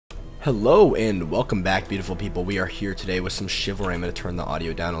Hello and welcome back, beautiful people. We are here today with some Chivalry. I'm going to turn the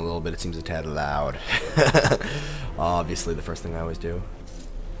audio down a little bit. It seems a tad loud. Obviously, the first thing I always do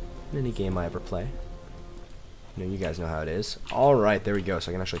in any game I ever play. You guys know how it is. Alright, there we go.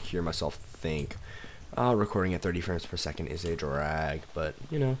 So I can actually hear myself think. Recording at 30 frames per second is a drag, but,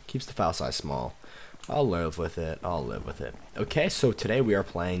 keeps the file size small. I'll live with it. Okay, so today we are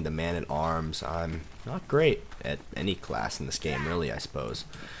playing the Man-at-Arms. I'm not great at any class in this game, really, I suppose.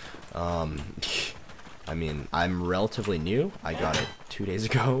 I mean, I'm relatively new. I got it 2 days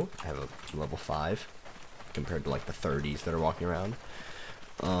ago. I have a level 5 compared to like the 30s that are walking around.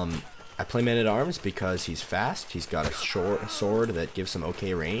 I play Man-at-Arms because he's fast. He's got a sword that gives some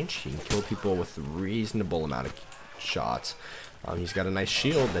okay range. He can kill people with a reasonable amount of shots. He's got a nice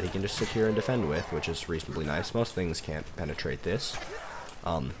shield that he can just sit here and defend with, which is reasonably nice. Most things can't penetrate this.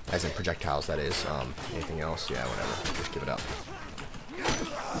 As in projectiles, that is. Anything else? Yeah, whatever. Just give it up.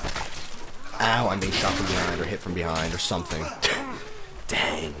 Ow, I'm being shot from behind or hit from behind or something.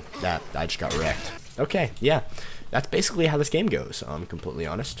 Dang, I just got wrecked. Okay, yeah, that's basically how this game goes, I'm completely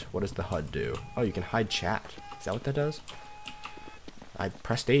honest. What does the HUD do? Oh, you can hide chat. Is that what that does? I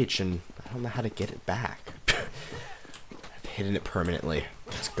pressed H and I don't know how to get it back. I've hidden it permanently.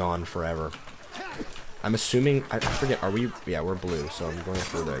 It's gone forever. I'm assuming, I forget, are we, yeah, we're blue, so I'm going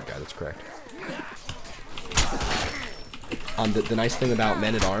after the guy, that's correct. The nice thing about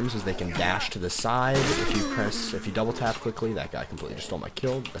Men-at-Arms is they can dash to the side. If you double tap quickly, that guy completely just stole my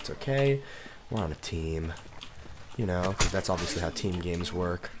kill. That's okay. We're on a team. Because that's obviously how team games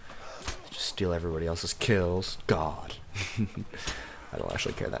work. Just steal everybody else's kills. God. I don't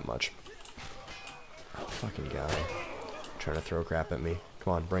actually care that much. Oh, fucking guy. Trying to throw crap at me.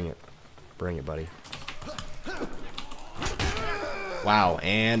 Come on, bring it. Bring it, buddy. Wow,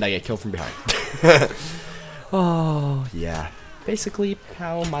 and I get killed from behind. Oh, yeah. Basically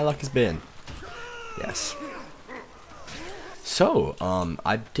how my luck has been. Yes. So,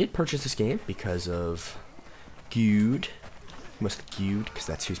 I did purchase this game because of Gude. Gude, because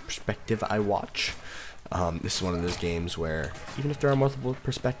that's whose perspective I watch. This is one of those games where, even if there are multiple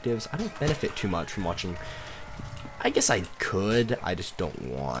perspectives, I don't benefit too much from watching. I guess I could, I just don't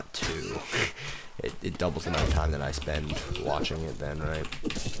want to. It doubles the amount of time that I spend watching it then, right?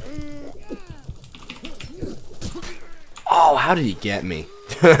 Oh, how did he get me?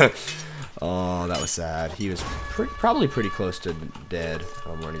 Oh, that was sad. He was probably pretty close to dead.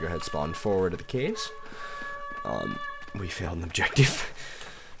 I'm going to go ahead and spawn forward to the caves. We failed an objective.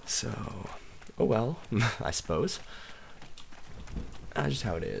 So, oh well, I suppose. Just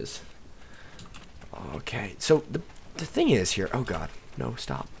how it is. Okay, so the thing is here. Oh god, no,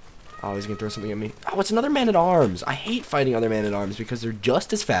 stop. Oh, he's gonna throw something at me. Oh, it's another Man-at-Arms. I hate fighting other Man-at-Arms because they're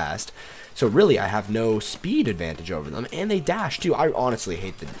just as fast. So really, I have no speed advantage over them, and they dash too. I honestly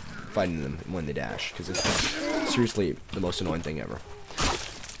hate fighting them when they dash because it's seriously the most annoying thing ever.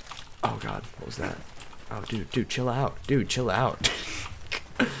 Oh god, what was that? Oh, dude, chill out. Dude, chill out.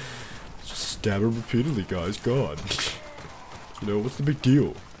 Just stab him repeatedly, guys. God. What's the big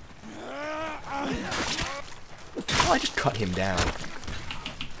deal? Oh, I just cut him down.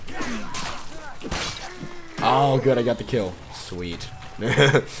 Oh, good, I got the kill. Sweet.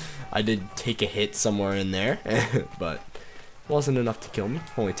 I did take a hit somewhere in there, but wasn't enough to kill me.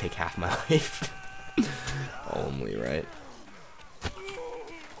 Only take half my life. Only, right?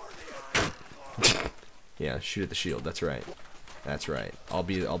 Yeah, shoot at the shield. That's right. That's right. I'll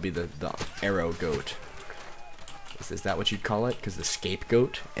be the arrow goat. Is that what you'd call it? Because the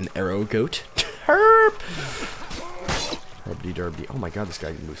scapegoat, an arrow goat. Herp. Herbity derby. Oh my god, this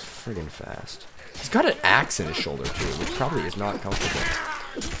guy moves friggin' fast. He's got an axe in his shoulder too, which probably is not comfortable.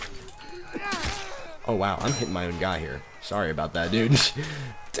 Oh wow, I'm hitting my own guy here. Sorry about that, dude.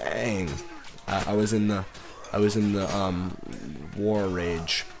 Dang. I was in the war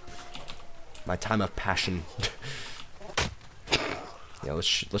rage. My time of passion. Yeah, let's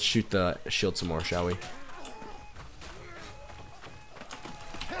shoot the shield some more, shall we?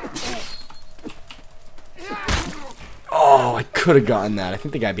 Oh, I could have gotten that. I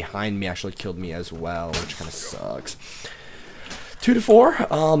think the guy behind me actually killed me as well, which kind of sucks. 2 to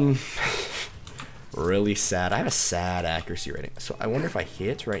 4. Really sad. I have a sad accuracy rating. So I wonder if I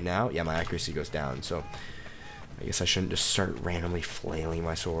hit right now. Yeah, my accuracy goes down. So I guess I shouldn't just start randomly flailing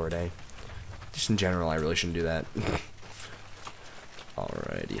my sword, eh? Just in general, I really shouldn't do that.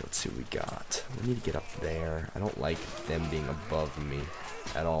 Alrighty, let's see what we got. We need to get up there. I don't like them being above me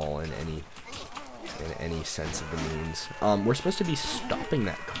at all in any sense of the means. We're supposed to be stopping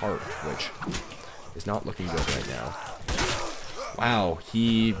that cart, which is not looking good right now. Wow,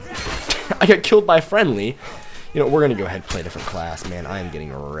 I got killed by a friendly. You know, we're going to go ahead and play a different class. Man, I am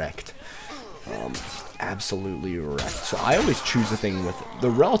getting wrecked. Absolutely wrecked. So I always choose the thing with the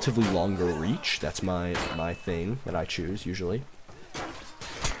relatively longer reach. That's my thing that I choose, usually.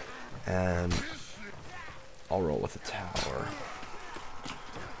 And I'll roll with the tower.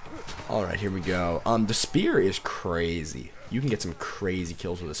 Alright, here we go. The spear is crazy. You can get some crazy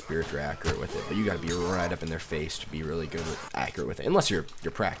kills with a spear if you're accurate with it, but you gotta be right up in their face to be really good with accurate with it. Unless you're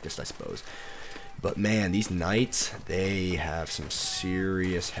practiced, I suppose. But man, these knights, they have some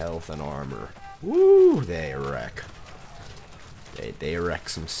serious health and armor. Woo, they wreck. They wreck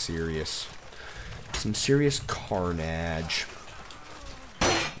some serious carnage.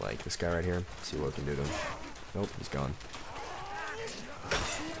 Like this guy right here. Let's see what we can do to him. Nope, he's gone.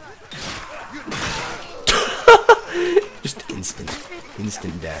 Just instant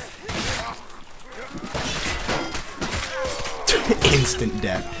death. Instant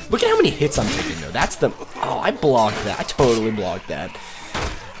death. Look at how many hits I'm taking though. That's the, oh, I blocked that. I totally blocked that.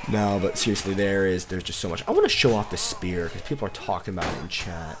 No, but seriously, there's just so much. I want to show off the spear because people are talking about it in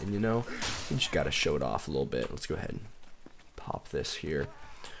chat, and you know, you just gotta show it off a little bit. Let's go ahead and pop this here.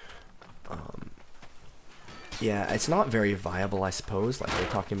 Yeah, it's not very viable, I suppose. Like they're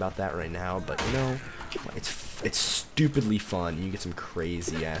talking about that right now, but you know, it's stupidly fun. You can get some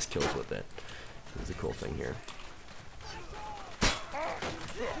crazy ass kills with it. Here's the cool thing here.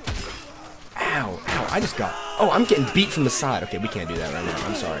 Ow, ow, I just got... Oh, I'm getting beat from the side. Okay, we can't do that right now.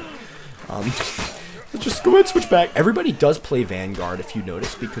 I'm sorry. Let's just go ahead and switch back. Everybody does play Vanguard, if you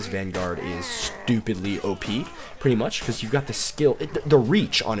notice, because Vanguard is stupidly OP, pretty much, because you've got the skill. The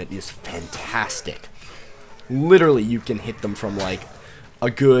reach on it is fantastic. Literally, you can hit them from, like,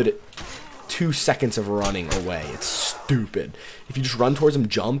 a good 2 seconds of running away. It's stupid. If you just run towards them,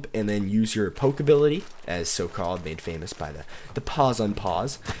 jump, and then use your poke ability, as so-called, made famous by the pause on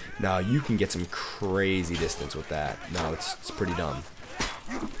pause, now you can get some crazy distance with that. No, it's pretty dumb.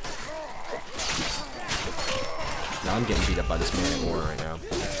 Now I'm getting beat up by this man at war right now.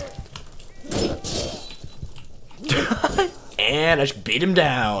 And I just beat him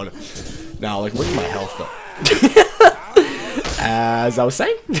down. Now, like, look at my health, though. As I was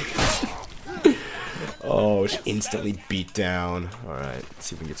saying. Oh, just instantly beat down. Alright, let's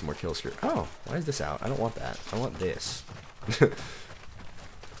see if we can get some more kills here. Oh, why is this out? I don't want that. I want this.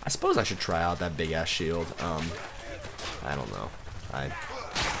 I suppose I should try out that big ass shield. I don't know. I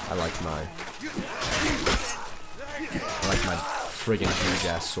like my friggin' huge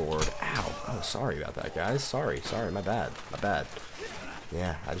ass sword. Ow. Oh, sorry about that, guys. Sorry, my bad.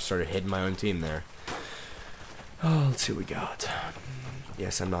 Yeah, I just started hitting my own team there. Oh, let's see what we got.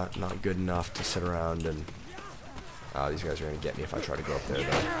 Yes, I'm not good enough to sit around and... Oh, these guys are gonna get me if I try to go up there,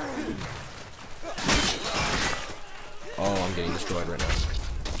 though. Oh, I'm getting destroyed right now.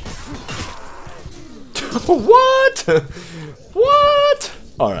 What? What?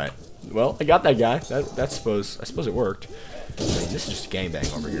 Alright. Well, I got that guy. I suppose it worked. I mean, this is just a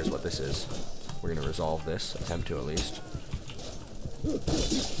gangbang over here is what this is. We're gonna resolve this. Attempt to, at least.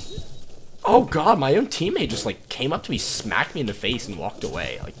 Oh god, my own teammate just like came up to me, smacked me in the face, and walked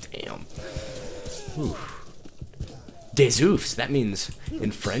away. Like, damn. Whew. Des oufs. That means,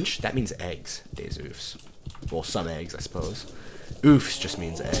 in French, that means eggs. Des oufs. Well, some eggs, I suppose. Oofs just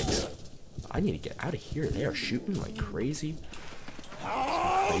means eggs. I need to get out of here. They are shooting like crazy.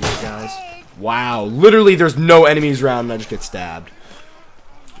 Some crazy guys. Wow, literally there's no enemies around and I just get stabbed.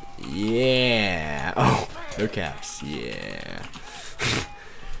 Yeah. Oh, no caps. Yeah.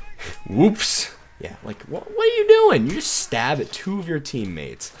 Whoops. Yeah, like, what are you doing? You just stab at 2 of your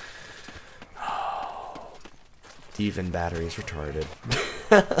teammates. Oh, even battery is retarded.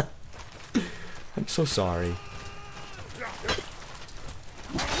 I'm so sorry.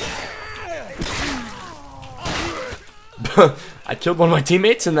 I killed one of my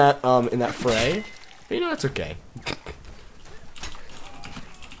teammates in that fray. But, you know, that's okay.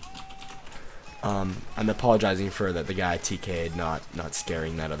 I'm apologizing for the guy TK'd not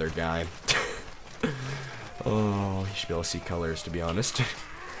scaring that other guy. Oh, you should be able to see colors, to be honest. To be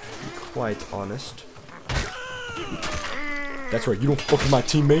quite honest. That's right, you don't fuck with my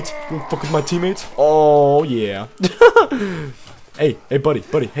teammates. You don't fuck with my teammates. Oh, yeah. Hey, buddy.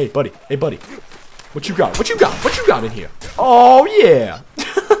 Hey, buddy. What you got? What you got in here? Oh, yeah.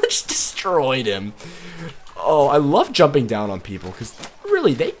 Just destroyed him. Oh, I love jumping down on people, because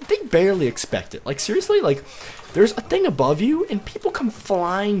really, they barely expect it. Like, seriously, like, there's a thing above you, and people come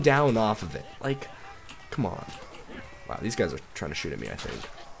flying down off of it. Like, come on. Wow, these guys are trying to shoot at me, I think.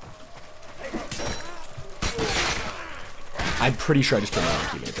 I'm pretty sure I just killed my own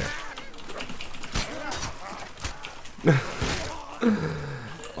teammate there.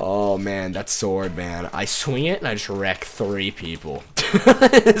 Oh man, that sword, man. I swing it and I just wreck 3 people.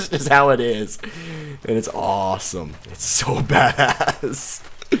 It's just how it is. And it's awesome. It's so badass.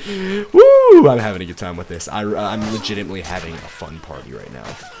 Woo! I'm having a good time with this. I'm legitimately having a fun party right now.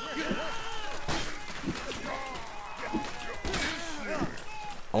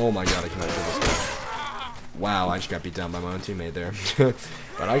 Oh my god, I cannot kill this guy. Wow, I just got beat down by my own teammate there.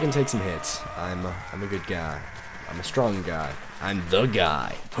 But I can take some hits. I'm a good guy. I'm a strong guy. I'm the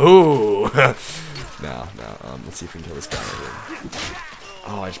guy. Ooh! No. Let's see if we can kill this guy right here.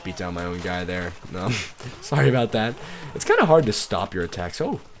 Oh, I just beat down my own guy there. No. Sorry about that. It's kind of hard to stop your attacks.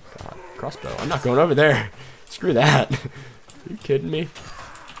 Oh, God. Crossbow. I'm not going over there. Screw that. Are you kidding me?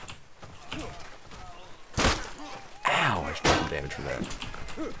 Ow, I just took some damage from that.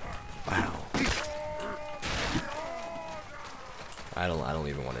 Wow. I don't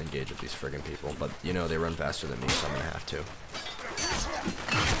even want to engage with these friggin' people, but you know they run faster than me, so I'm gonna have to.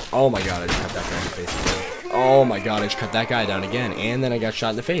 Oh my god, I just cut that guy in the face again. Oh my god, I just cut that guy down again, and then I got shot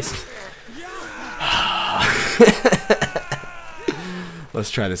in the face.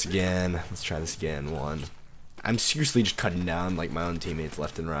 Let's try this again. Let's try this again. 1. I'm seriously just cutting down like my own teammates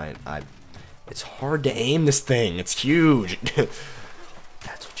left and right. It's hard to aim this thing. It's huge.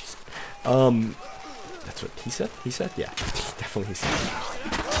 That's what she said. That's what he said? He said? Yeah. Definitely he said.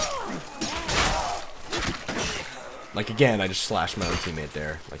 Like, again, I just slashed my own teammate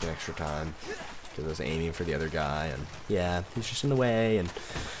there, like, an extra time. Because I was aiming for the other guy, and, yeah, he's just in the way, and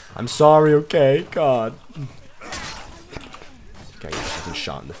I'm sorry, okay? God. Okay, I got fucking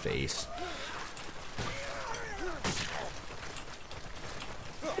shot in the face.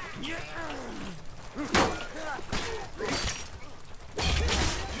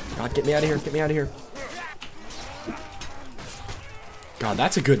 God, get me out of here, get me out of here. God,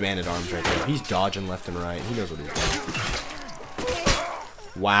 that's a good man-at-arms right there. He's dodging left and right. He knows what he's doing.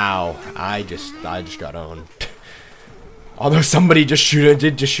 Wow, I just got owned. Although somebody did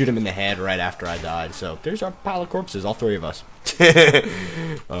just shoot him in the head right after I died. So there's our pile of corpses, all 3 of us.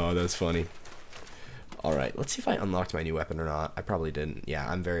 Oh, that's funny. All right, let's see if I unlocked my new weapon or not. I probably didn't. Yeah,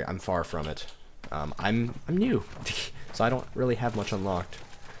 I'm far from it. I'm new, so I don't really have much unlocked.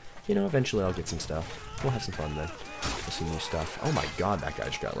 You know, eventually I'll get some stuff. We'll have some fun then. With some new stuff. Oh my god, that guy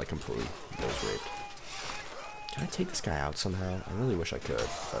just got like completely nose raped. Can I take this guy out somehow? I really wish I could,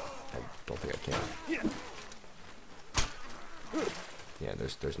 but I don't think I can. Yeah,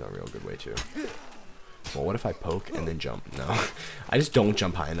 there's no real good way to. Well, what if I poke and then jump? No. I just don't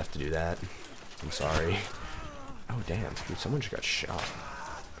jump high enough to do that. I'm sorry. Oh damn, dude, someone just got shot.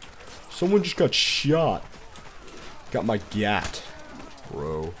 Someone just got shot. Got my gat.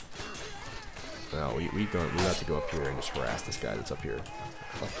 Bro. No, we have to go up here and just harass this guy that's up here.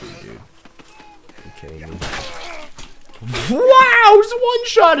 Fuck you, dude. Are you kidding me? Wow! Just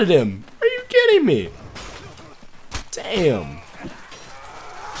one-shotted him! Are you kidding me? Damn.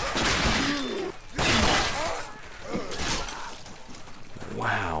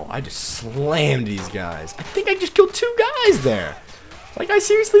 Wow, I just slammed these guys. I think I just killed 2 guys there. Like, I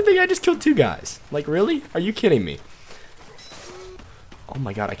seriously think I just killed 2 guys. Like, really? Are you kidding me? Oh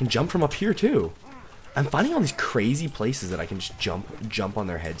my god, I can jump from up here too. I'm finding all these crazy places that I can just jump on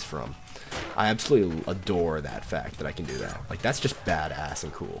their heads from. I absolutely adore that fact that I can do that. Like, that's just badass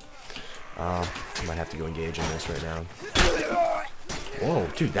and cool. I might have to go engage in this right now. Whoa,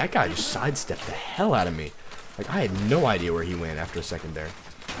 dude, that guy just sidestepped the hell out of me. Like, I had no idea where he went after a second there.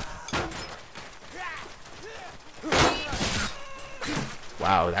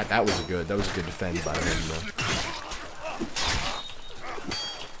 Wow, that was a good defend by him though.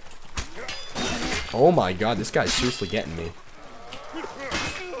 Oh my god, this guy's seriously getting me.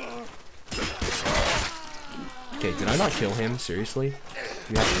 Okay, did I not kill him? Seriously?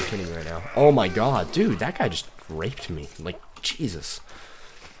 You have to be kidding me right now. Oh my god, dude, that guy just raped me. Like, Jesus.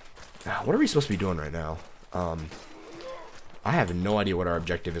 What are we supposed to be doing right now? I have no idea what our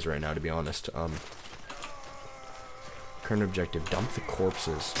objective is right now, to be honest. Current objective, dump the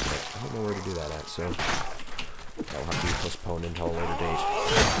corpses. But I don't know where to do that at, so that'll have to be postponed until a later date.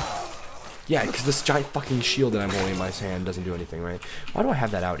 Yeah, because this giant fucking shield that I'm holding in my hand doesn't do anything, right? Why do I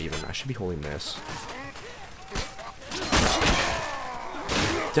have that out even? I should be holding this.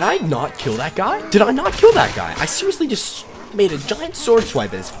 Did I not kill that guy? Did I not kill that guy? I seriously just made a giant sword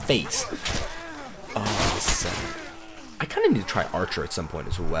swipe at his face. Oh, son. I kind of need to try Archer at some point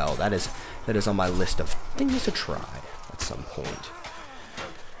as well. That is on my list of things to try at some point.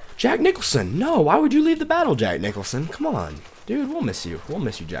 Jack Nicholson. No, why would you leave the battle, Jack Nicholson? Come on. Dude, we'll miss you. We'll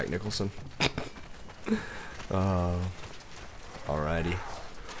miss you, Jack Nicholson. Alrighty.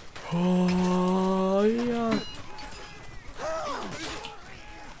 Oh, yeah.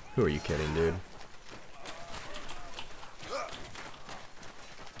 Who are you kidding, dude?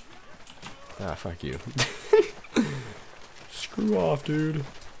 Ah, fuck you. Screw off, dude.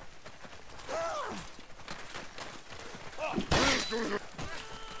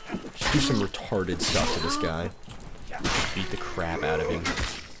 Just do some retarded stuff to this guy. Beat the crap out of him.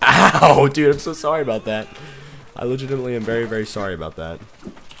 Ow, dude, I'm so sorry about that. I legitimately am very, very sorry about that.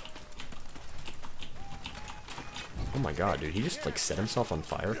 Oh my god, dude, he just like set himself on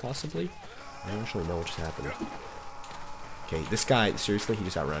fire, possibly? I don't actually know what just happened. Okay, this guy, seriously, he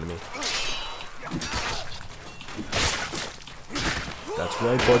just outran me. That's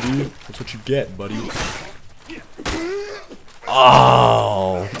right, buddy. That's what you get, buddy.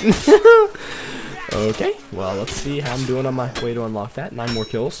 Oh! Okay, well, let's see how I'm doing on my way to unlock that. 9 more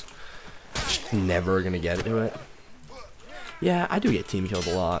kills. Just never gonna get to it. Yeah, I do get team killed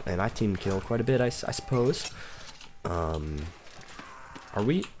a lot, and I team kill quite a bit, I suppose. Are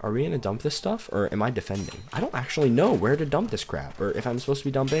we gonna dump this stuff, or am I defending? I don't actually know where to dump this crap, or if I'm supposed to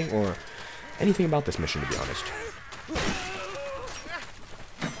be dumping, or anything about this mission, to be honest.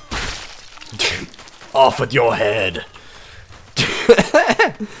 Off with your head!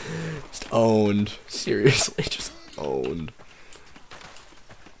 Just owned. Seriously, just owned.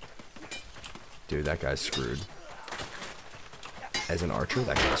 Dude, that guy's screwed. As an archer,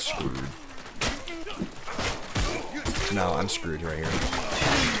 that guy's screwed. No, I'm screwed right here.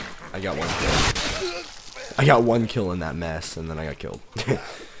 I got 1 kill. I got 1 kill in that mess, and then I got killed.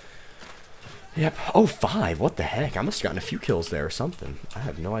 Yep. Oh, 5. What the heck? I must have gotten a few kills there or something. I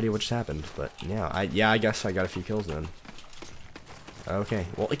have no idea what just happened, but yeah, I guess I got a few kills then. Okay.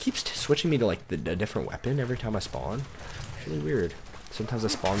 Well, it keeps switching me to like a different weapon every time I spawn. It's really weird. Sometimes I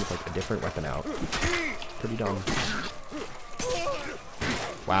spawn with like a different weapon out. Pretty dumb.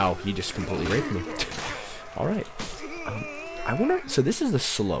 Wow, he just completely raped me. All right. I wonder. So this is the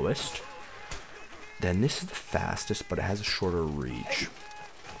slowest. Then this is the fastest, but it has a shorter reach.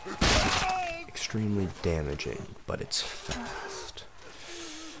 Extremely damaging, but it's fast.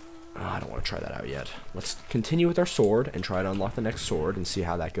 Oh, I don't want to try that out yet. Let's continue with our sword and try to unlock the next sword and see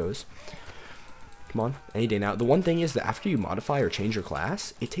how that goes. Come on, any day now. The one thing is that after you modify or change your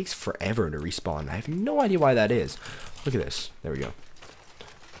class, it takes forever to respawn. I have no idea why that is. Look at this. There we go.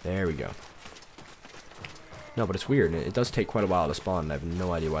 There we go. No, but it's weird. It does take quite a while to spawn, and I have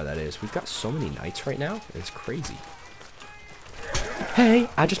no idea why that is. We've got so many knights right now. It's crazy. Hey,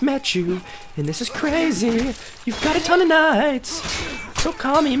 I just met you, and this is crazy. You've got a ton of knights, so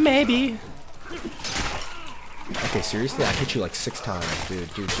call me maybe. Okay, seriously, I hit you like 6 times, dude.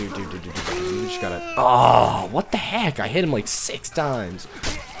 You just gotta. Oh, what the heck? I hit him like 6 times.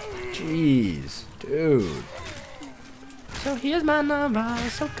 Jeez, dude. So here's my number,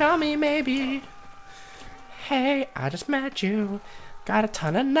 so call me maybe. Hey, I just met you, got a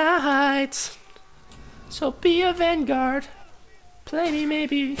ton of knights, so be a vanguard. Play me,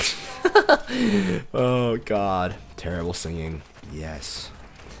 maybe. Oh, God. Terrible singing. Yes.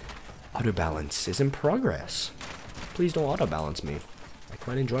 Auto balance is in progress. Please don't auto balance me. I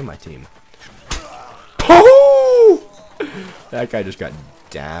quite enjoy my team. Oh! That guy just got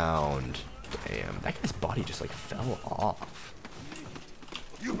downed. Damn. That guy's body just like fell off.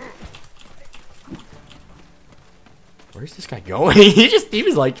 Where's this guy going? he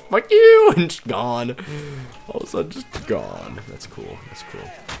was like, fuck you, and just gone. All of a sudden, just gone. That's cool. That's cool.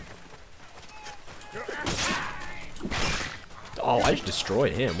 Oh, I just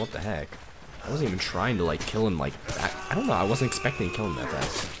destroyed him. What the heck? I wasn't even trying to, like, kill him like that. I don't know. I wasn't expecting to kill him that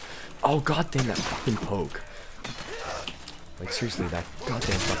fast. Oh, goddamn, that fucking poke. Like, seriously, that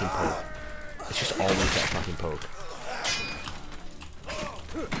goddamn fucking poke. It's just always that fucking poke.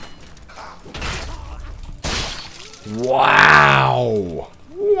 Wow!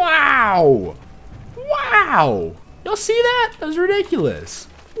 Wow! Wow! Y'all see that? That was ridiculous.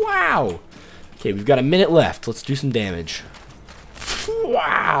 Wow! Okay, we've got a minute left. Let's do some damage.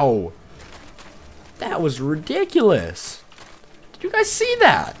 Wow! That was ridiculous. Did you guys see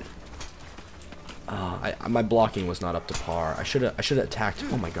that? My blocking was not up to par. I should have attacked.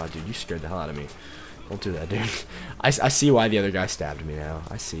 Oh my god, dude, you scared the hell out of me. Don't do that, dude. I see why the other guy stabbed me now.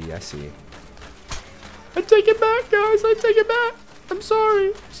 I see. I take it back, guys. I take it back. I'm sorry.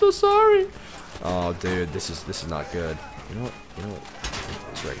 I'm so sorry. Oh, dude, this is not good. You know what?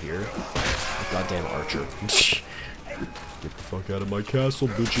 It's right here. Goddamn archer. Get the fuck out of my castle,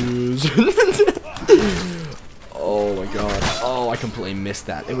 bitches. Oh my god. Oh, I completely missed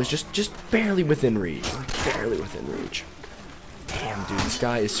that. It was just barely within reach. Barely within reach. Damn, dude, this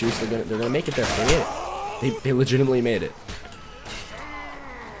guy is seriously they're gonna make it there. They made it. They legitimately made it.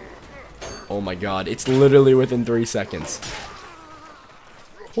 Oh my god, it's literally within 3 seconds.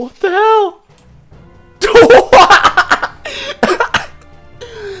 What the hell?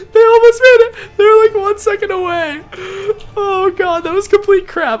 They almost made it. They were like 1 second away. Oh god, that was complete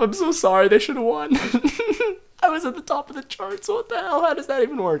crap. I'm so sorry. They should have won. I was at the top of the charts. What the hell? How does that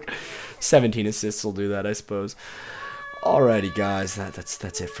even work? 17 assists will do that, I suppose. Alrighty, guys.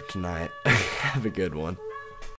 That's it for tonight. Have a good one.